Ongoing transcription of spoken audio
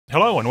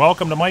Hello and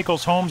welcome to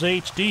Michael's Homes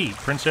HD,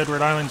 Prince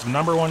Edward Island's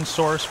 #1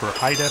 source for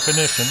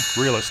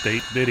high-definition real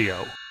estate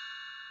video.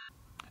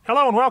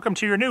 Hello and welcome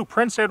to your new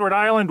Prince Edward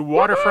Island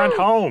waterfront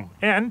home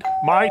and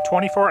my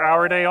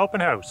 24-hour-a-day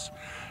open house.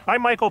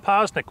 I'm Michael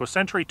Poczynek with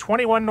Century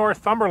 21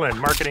 Northumberland,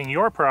 marketing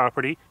your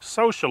property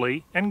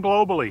socially and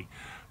globally.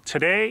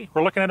 Today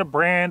we're looking at a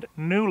brand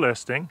new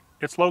listing.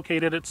 It's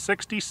located at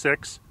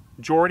 66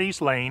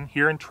 Geordies Ln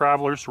here in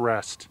Travelers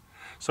Rest.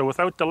 So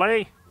without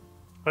delay,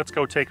 let's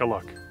go take a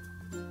look.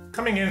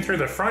 Coming in through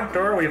the front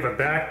door, we have a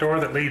back door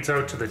that leads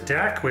out to the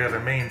deck. We have a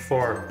main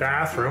floor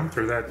bathroom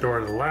through that door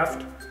to the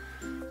left.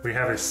 We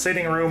have a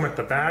sitting room at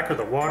the back of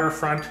the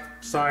waterfront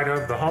side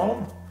of the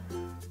home.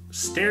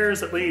 Stairs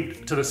that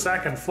lead to the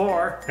second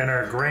floor and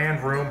our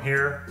grand room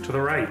here to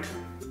the right.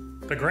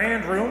 The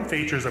grand room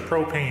features a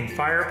propane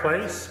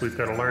fireplace. We've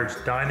got a large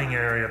dining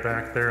area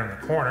back there in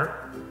the corner.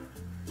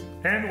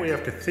 And we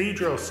have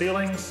cathedral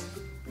ceilings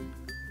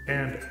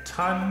and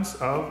tons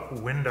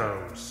of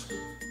windows.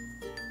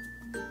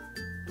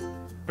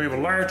 We have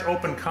a large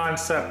open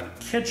concept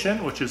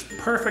kitchen, which is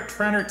perfect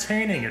for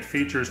entertaining. It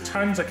features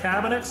tons of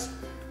cabinets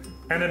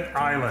and an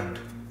island.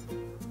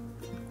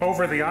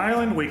 Over the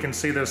island, we can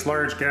see this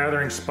large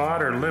gathering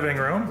spot or living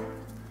room.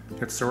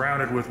 It's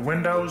surrounded with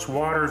windows,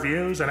 water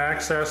views, and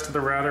access to the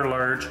rather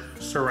large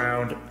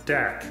surround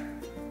deck.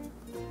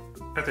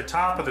 At the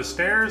top of the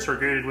stairs, we're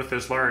greeted with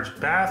this large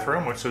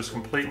bathroom, which is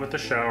complete with a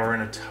shower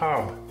and a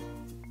tub.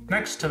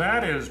 Next to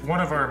that is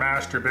one of our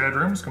master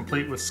bedrooms,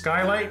 complete with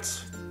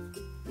skylights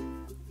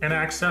and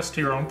access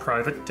to your own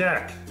private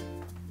deck.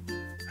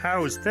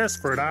 How is this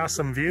for an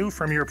awesome view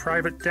from your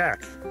private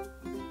deck?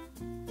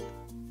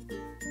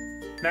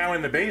 Now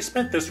in the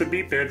basement, this would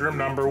be bedroom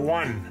number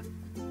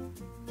 1.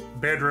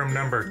 Bedroom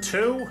number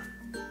 2.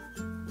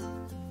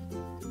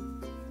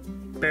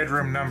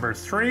 Bedroom number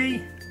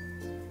 3.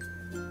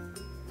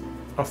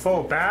 A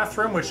full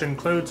bathroom which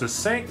includes a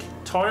sink,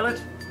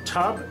 toilet,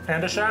 tub,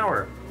 and a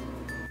shower.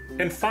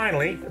 And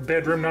finally,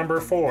 bedroom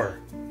number 4.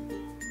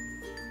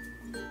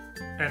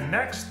 And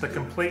next, the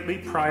completely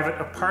private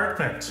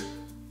apartment.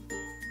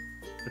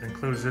 It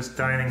includes this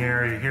dining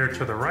area here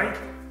to the right,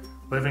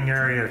 living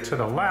area to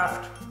the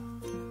left,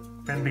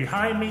 and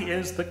behind me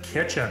is the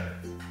kitchen.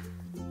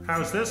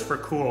 How's this for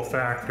cool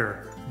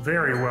factor?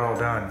 Very well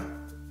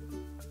done.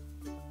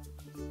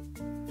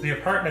 The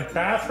apartment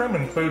bathroom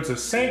includes a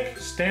sink,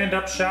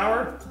 stand-up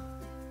shower,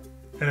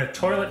 and a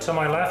toilet to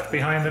my left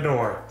behind the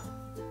door.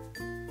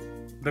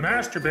 The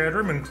master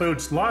bedroom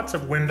includes lots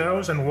of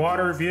windows and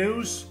water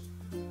views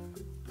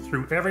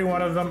through every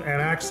one of them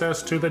and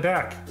access to the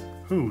deck.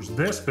 Who's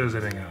this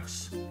visiting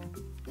us?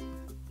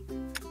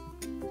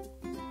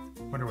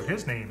 Wonder what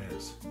his name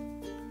is.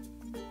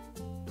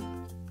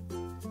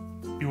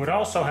 You would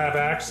also have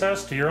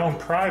access to your own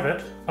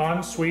private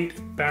ensuite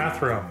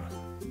bathroom.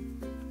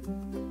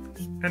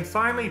 And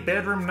finally,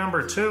 bedroom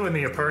number 2 in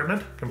the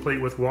apartment, complete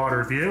with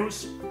water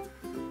views.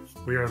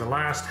 We are the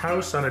last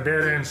house on a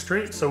dead-end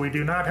street, so we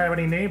do not have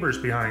any neighbors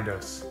behind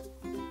us.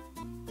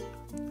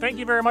 Thank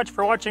you very much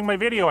for watching my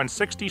video on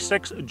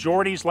 66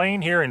 Geordies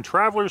Ln here in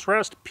Travelers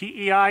Rest,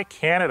 PEI,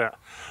 Canada.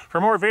 For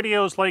more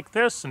videos like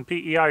this and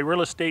PEI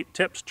real estate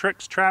tips,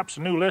 tricks, traps,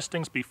 and new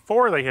listings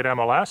before they hit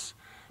MLS,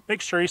 make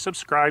sure you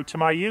subscribe to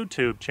my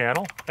YouTube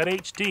channel at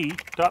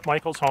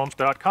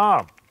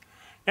hd.michaelshomes.com.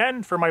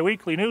 And for my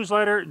weekly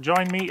newsletter,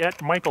 join me at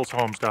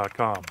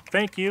michaelshomes.com.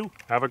 Thank you,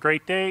 have a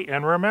great day,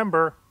 and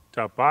remember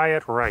to buy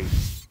it right.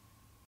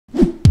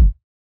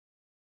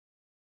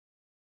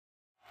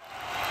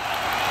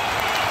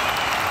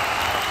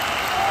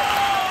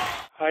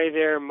 Hi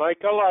there,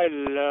 Michael. I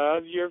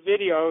love your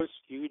videos.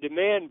 You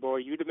demand, boy,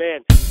 you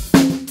demand.